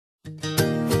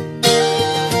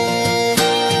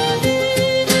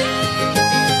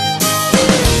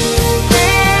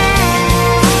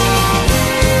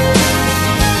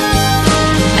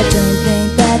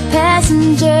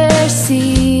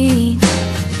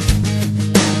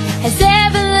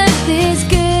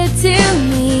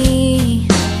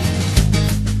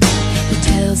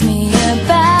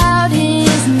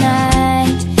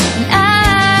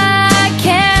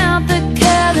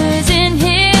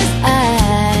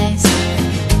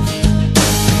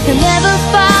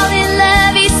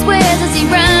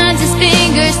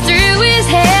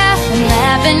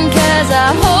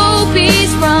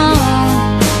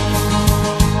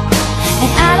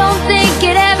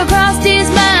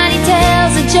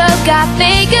I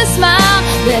fake a smile,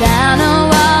 but I know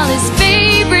all his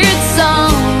favorite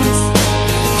songs.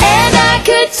 And I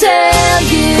could tell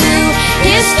you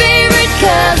his favorite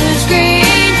color's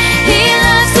green. He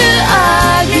loves to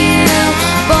argue,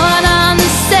 born on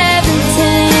the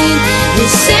 17th. His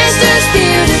sister's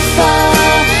beautiful,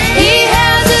 he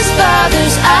has his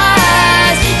father's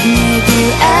eyes. And if you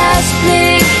ask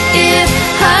me if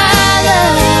I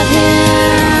love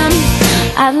him,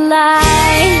 I'd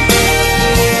lie.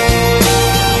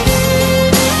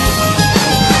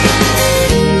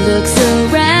 He looks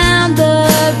around the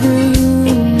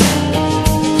room,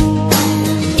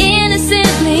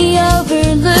 innocently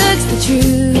overlooks the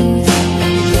truth.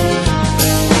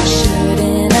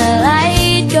 Shouldn't a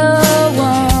light go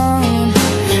on?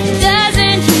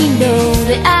 Doesn't he know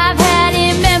that I've had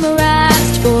him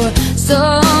memorized for so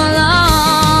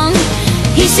long?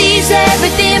 He sees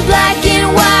everything black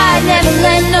and white, never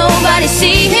let nobody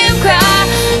see him cry.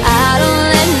 I don't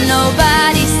let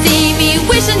nobody see me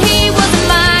wishing he was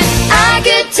mine. I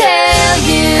could tell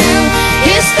you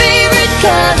his favorite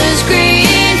color's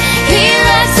green. He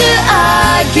loves to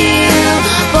argue,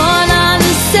 born on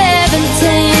the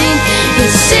 17th.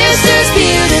 His sister